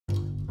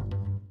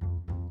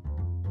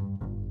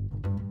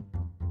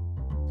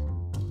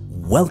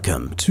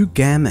Welcome to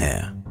GAM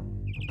Air.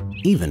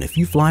 Even if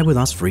you fly with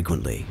us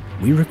frequently,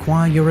 we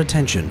require your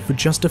attention for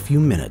just a few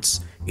minutes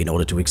in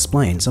order to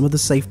explain some of the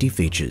safety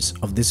features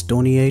of this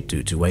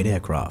Dornier228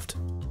 aircraft.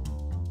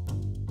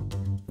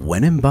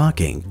 When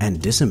embarking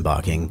and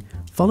disembarking,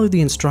 follow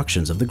the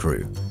instructions of the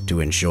crew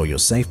to ensure your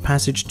safe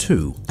passage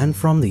to and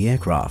from the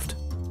aircraft.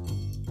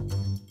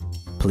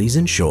 Please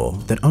ensure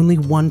that only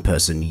one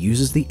person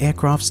uses the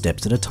aircraft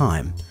steps at a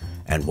time,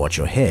 and watch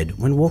your head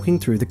when walking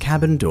through the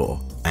cabin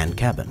door and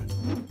cabin.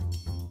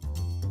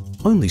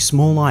 Only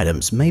small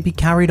items may be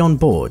carried on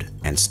board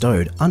and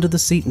stowed under the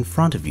seat in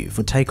front of you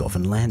for takeoff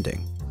and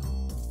landing.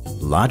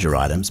 Larger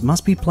items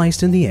must be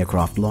placed in the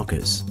aircraft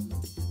lockers.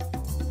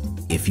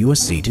 If you are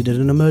seated at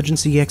an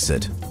emergency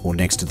exit or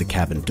next to the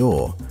cabin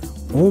door,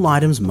 all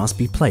items must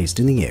be placed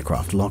in the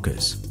aircraft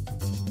lockers.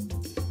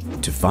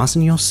 To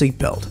fasten your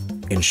seatbelt,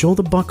 ensure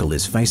the buckle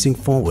is facing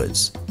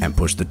forwards and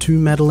push the two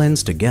metal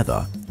ends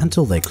together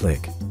until they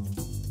click.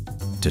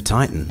 To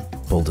tighten,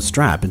 pull the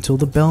strap until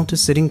the belt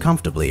is sitting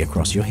comfortably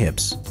across your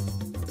hips.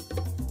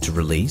 To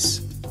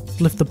release,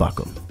 lift the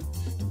buckle.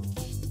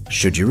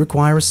 Should you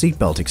require a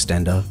seatbelt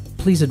extender,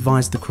 please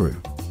advise the crew.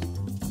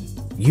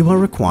 You are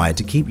required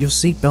to keep your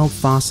seatbelt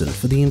fastened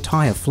for the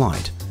entire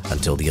flight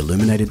until the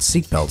illuminated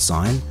seatbelt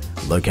sign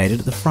located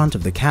at the front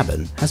of the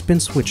cabin has been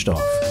switched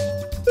off.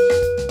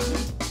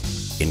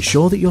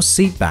 Ensure that your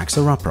seat backs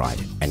are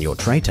upright and your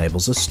tray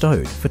tables are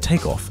stowed for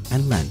takeoff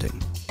and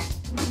landing.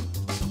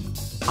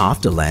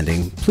 After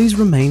landing, please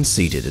remain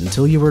seated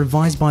until you are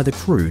advised by the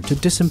crew to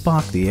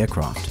disembark the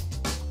aircraft.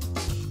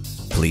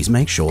 Please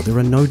make sure there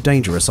are no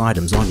dangerous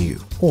items on you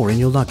or in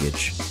your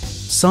luggage.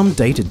 Some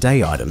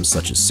day-to-day items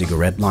such as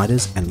cigarette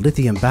lighters and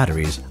lithium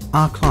batteries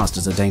are classed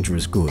as a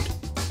dangerous good.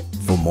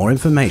 For more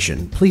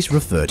information, please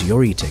refer to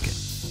your e-ticket.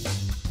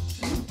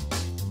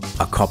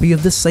 A copy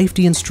of the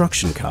safety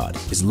instruction card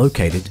is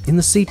located in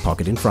the seat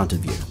pocket in front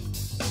of you.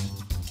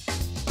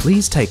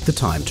 Please take the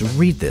time to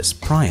read this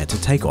prior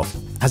to takeoff,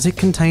 as it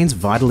contains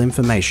vital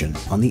information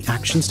on the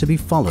actions to be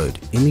followed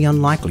in the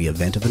unlikely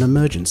event of an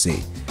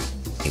emergency,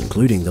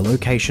 including the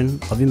location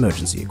of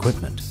emergency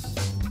equipment.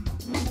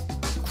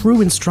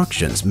 Crew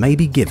instructions may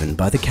be given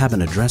by the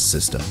cabin address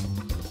system.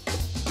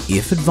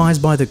 If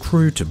advised by the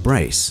crew to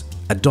brace,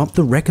 adopt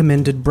the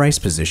recommended brace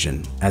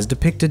position as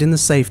depicted in the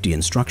safety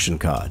instruction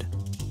card.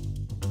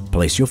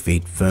 Place your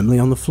feet firmly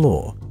on the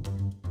floor.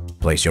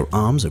 Place your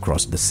arms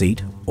across the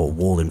seat or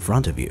wall in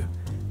front of you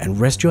and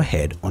rest your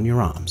head on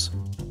your arms.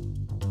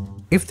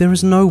 If there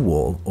is no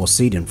wall or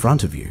seat in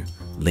front of you,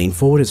 lean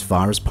forward as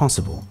far as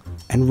possible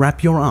and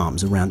wrap your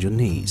arms around your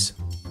knees.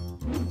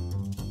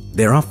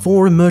 There are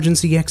 4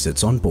 emergency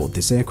exits on board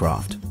this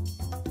aircraft.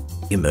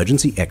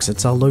 Emergency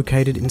exits are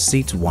located in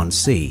seats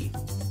 1C,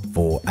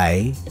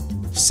 4A,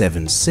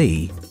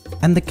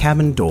 7C, and the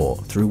cabin door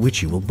through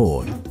which you will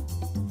board.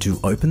 To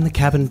open the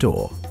cabin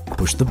door,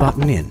 push the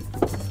button in,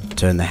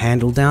 turn the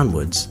handle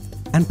downwards,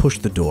 and push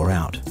the door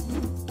out.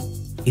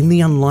 In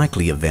the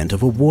unlikely event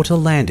of a water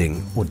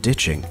landing or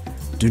ditching,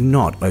 do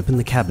not open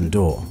the cabin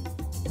door.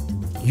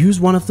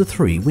 Use one of the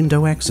 3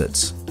 window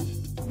exits.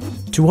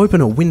 To open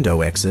a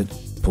window exit,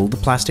 pull the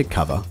plastic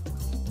cover,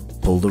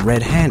 pull the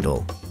red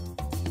handle,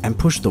 and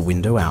push the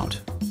window out.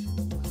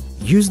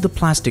 Use the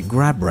plastic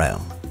grab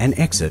rail and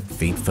exit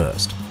feet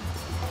first.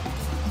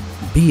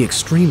 Be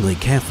extremely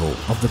careful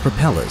of the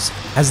propellers,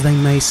 as they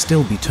may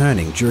still be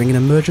turning during an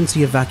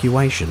emergency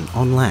evacuation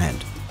on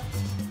land.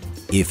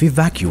 If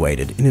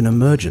evacuated in an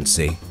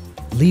emergency,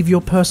 leave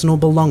your personal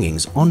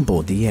belongings on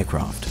board the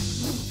aircraft.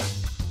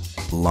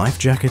 Life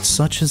jackets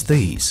such as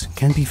these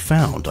can be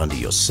found under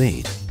your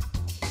seat.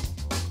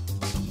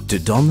 To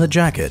don the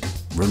jacket,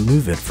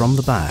 remove it from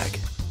the bag.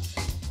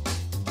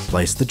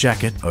 Place the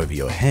jacket over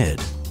your head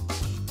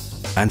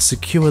and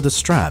secure the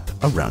strap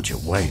around your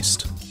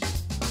waist.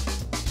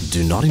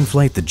 Do not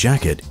inflate the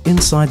jacket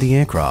inside the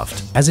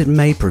aircraft, as it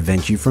may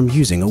prevent you from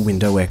using a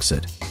window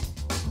exit.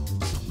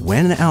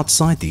 When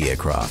outside the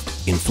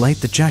aircraft, inflate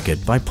the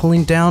jacket by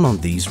pulling down on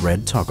these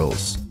red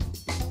toggles.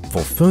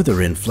 For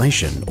further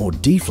inflation or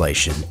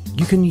deflation,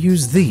 you can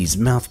use these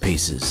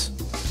mouthpieces.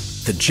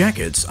 The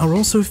jackets are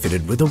also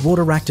fitted with a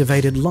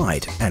water-activated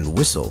light and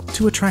whistle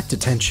to attract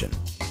attention.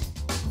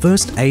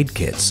 First aid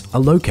kits are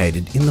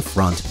located in the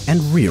front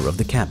and rear of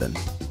the cabin.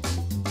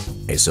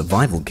 A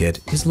survival kit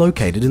is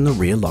located in the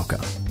rear locker,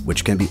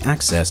 which can be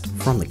accessed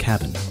from the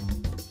cabin.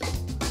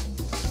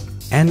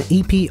 An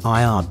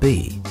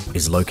EPIRB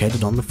is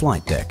located on the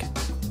flight deck.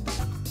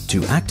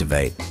 To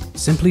activate,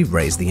 simply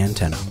raise the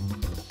antenna.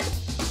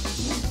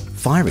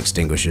 Fire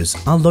extinguishers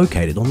are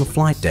located on the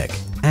flight deck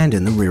and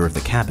in the rear of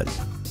the cabin.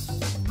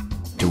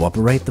 To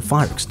operate the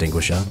fire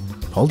extinguisher,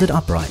 hold it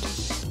upright,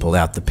 pull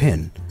out the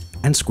pin,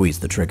 and squeeze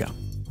the trigger.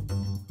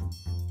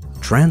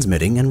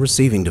 Transmitting and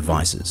receiving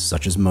devices,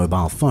 such as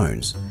mobile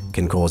phones,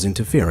 can cause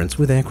interference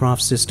with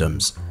aircraft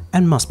systems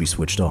and must be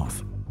switched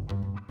off.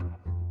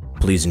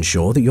 Please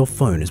ensure that your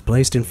phone is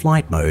placed in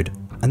flight mode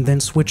and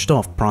then switched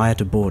off prior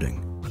to boarding.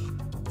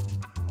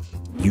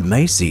 You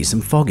may see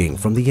some fogging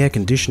from the air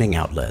conditioning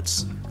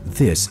outlets.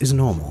 This is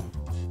normal.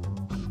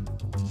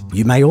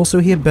 You may also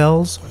hear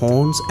bells,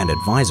 horns, and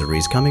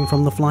advisories coming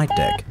from the flight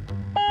deck.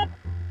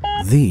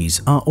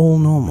 These are all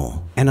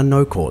normal and are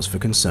no cause for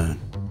concern.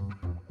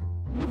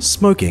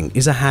 Smoking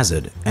is a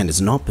hazard and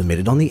is not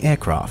permitted on the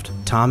aircraft,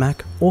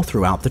 tarmac, or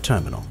throughout the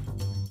terminal.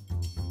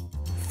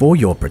 For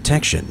your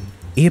protection,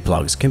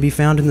 earplugs can be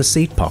found in the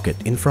seat pocket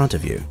in front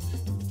of you.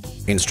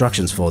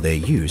 Instructions for their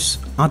use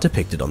are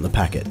depicted on the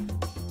packet.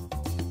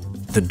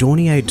 The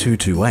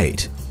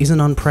Dornier228 is an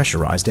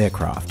unpressurized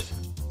aircraft.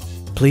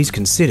 Please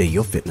consider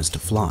your fitness to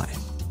fly.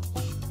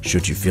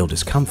 Should you feel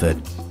discomfort,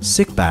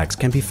 sick bags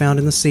can be found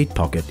in the seat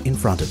pocket in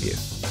front of you.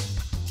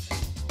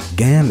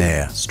 GAM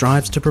Air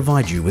strives to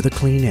provide you with a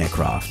clean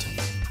aircraft.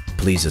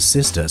 Please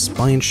assist us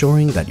by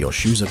ensuring that your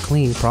shoes are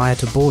clean prior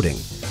to boarding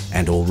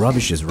and all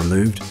rubbish is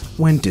removed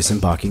when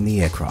disembarking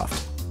the aircraft.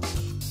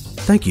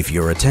 Thank you for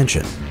your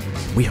attention.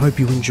 We hope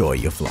you enjoy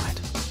your flight.